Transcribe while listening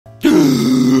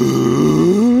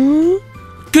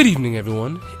Good evening,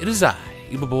 everyone. It is I,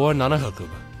 Eibbor Nanahcub.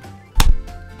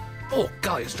 Oh,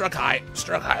 golly, struck high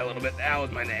a little bit. That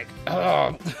was my neck.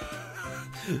 Oh.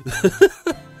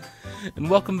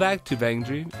 And welcome back to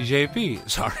BanG JP.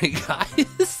 Sorry,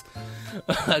 guys.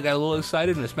 I got a little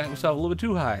excited and I smacked myself a little bit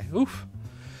too high. Oof.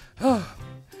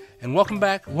 And welcome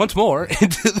back once more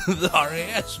into the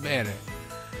RAS banner.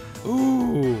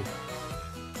 Ooh.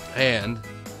 And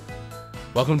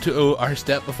welcome to our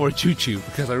step before CHU²,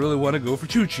 because I really want to go for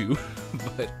CHU².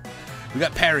 But we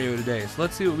got Perio today, so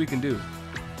let's see what we can do.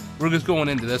 We're just going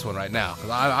into this one right now, because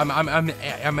I'm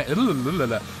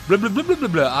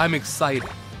excited.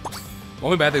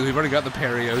 Only bad thing is we've already got the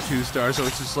Perio 2-star, so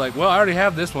it's just like, well, I already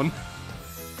have this one.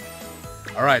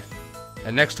 Alright,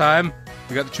 and next time,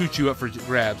 we got the CHU² up for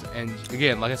grabs. And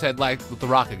again, like I said, like with the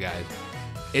Rocket guys,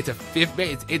 it's a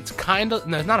it's kind of,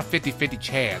 no, it's not a 50-50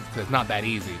 chance, because it's not that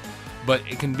easy. But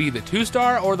it can be the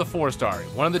 2-star or the 4-star,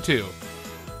 one of the two.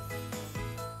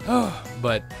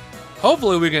 But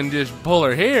hopefully we can just pull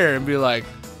her here and be like,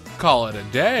 call it a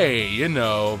day, you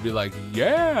know, be like,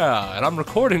 yeah. And I'm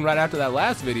recording right after that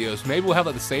last video, so maybe we'll have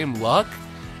like the same luck,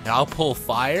 and I'll pull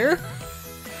fire.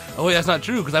 Oh wait, that's not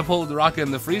true, because I pulled the Rocket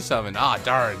and the free summon. Ah,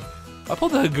 darn. I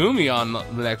pulled the Hagumi on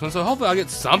the next one, so hopefully I'll get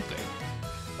something.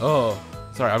 Oh.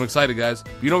 Sorry, I'm excited, guys.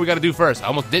 You know what we gotta do first? I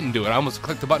almost didn't do it. I almost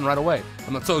clicked the button right away.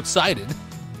 I'm not so excited.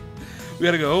 We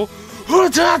gotta go.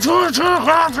 Not that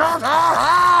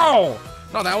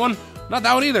one. Not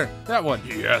that one either. That one.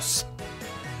 Yes.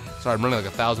 Sorry, I'm running like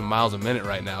 1,000 miles a minute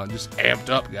right now and just amped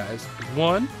up, guys.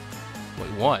 One.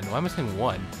 Wait, one. Why am I saying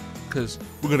one? Because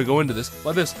we're gonna go into this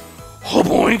like this. Oh,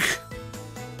 boink.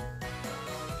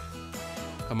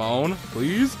 Come on,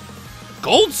 please.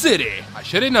 Gold City. I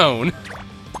should have known.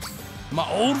 My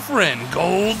old friend,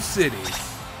 Gold City.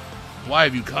 Why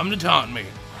have you come to taunt me?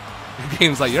 The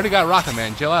game's like, you already got Rocket,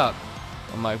 man. Chill out.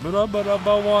 I'm like, but I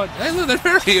want. Hey, look, there's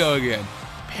Perio again.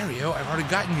 Perio, I've already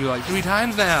gotten you like 3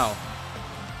 times now.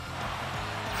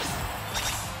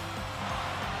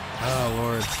 Oh,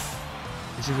 Lord.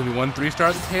 This is going to be 1 3-star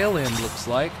at the tail end, looks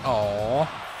like. Aww.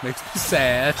 Makes me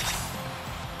sad.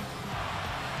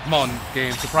 Come on,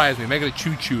 game. Surprise me. Make it a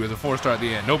CHU² as a 4-star at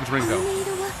the end. Nope, it's Rinko.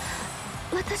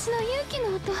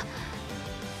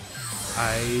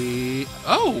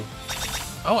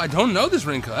 Oh, I don't know this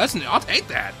Rinko. That's new. I'll take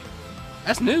that.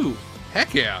 That's new.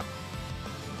 Heck yeah.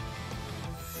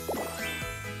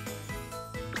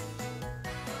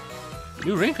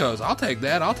 New Rinkos. I'll take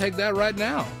that. I'll take that right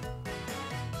now.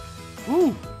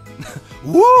 Woo.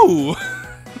 Woo.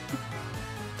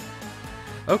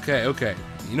 Okay.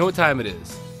 You know what time it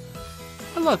is.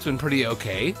 My luck's been pretty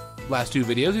okay. Last 2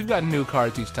 videos, we've gotten new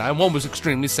cards each time. One was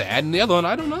extremely sad, and the other one,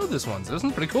 I don't know this one, so this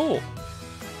one's pretty cool.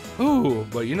 Ooh,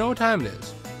 but you know what time it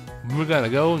is. We're gonna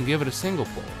go and give it a single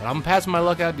pull. And I'm passing my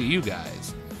luck out to you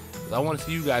guys. I want to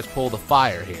see you guys pull the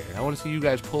fire here. I want to see you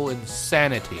guys pull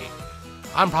insanity.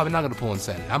 I'm probably not gonna pull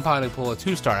insanity. I'm probably gonna pull a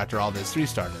 2-star after all this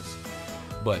 3-starness.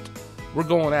 But we're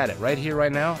going at it right here,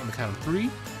 right now, on the count of 3,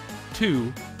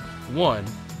 2, 1.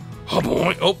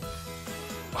 Ha-boink! Oh!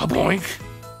 Ha-boink!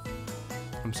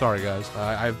 I'm sorry, guys.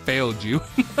 I failed you.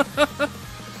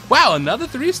 Wow, another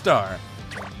 3-star.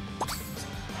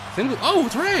 Oh,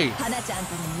 it's Ray.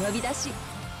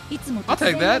 I'll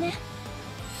take that.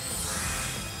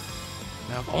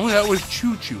 Now, if only that was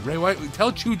CHU². Ray, why?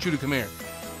 Tell CHU² to come here.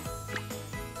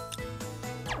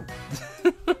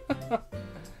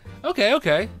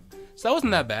 Okay. So that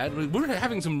wasn't that bad. We're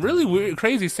having some really weird,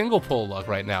 crazy single pull luck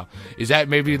right now. Is that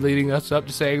maybe leading us up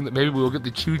to saying that maybe we'll get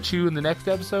the CHU² in the next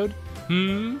episode?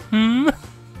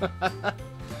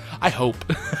 I hope.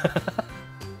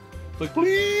 Like,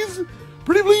 please,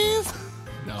 pretty please.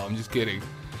 No, I'm just kidding.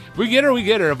 We get her.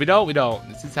 If we don't, we don't.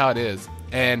 This is how it is.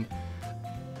 And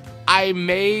I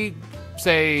may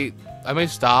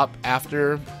stop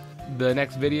after the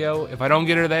next video. If I don't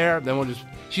get her there, then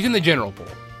she's in the general pool.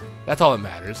 That's all that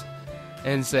matters.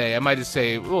 And I might just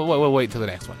say, we'll wait till the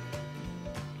next one.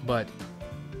 But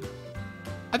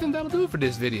I think that'll do it for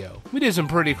this video. We did some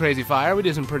pretty crazy fire. We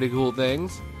did some pretty cool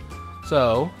things.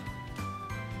 So,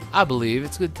 I believe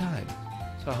it's a good time.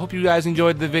 So I hope you guys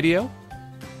enjoyed the video.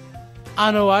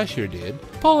 I know I sure did.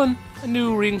 Pulling a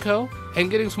new Rinko and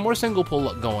getting some more single pull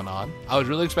luck going on. I was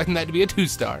really expecting that to be a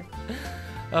 2-star.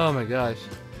 Oh my gosh.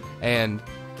 And,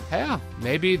 yeah,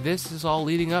 maybe this is all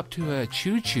leading up to a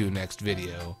CHU² next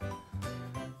video.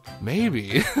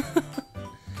 Maybe.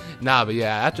 Nah, but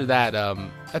yeah, after that,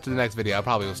 after the next video, I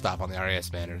probably will stop on the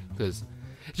RAS banner, because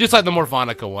it's just like the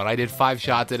Morphonica one. I did 5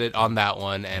 shots at it on that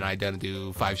one, and I didn't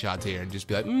do 5 shots here, and just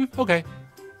be like, okay.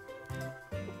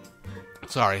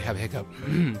 Sorry, have a hiccup.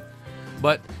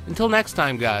 But until next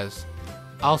time, guys,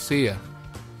 I'll see ya.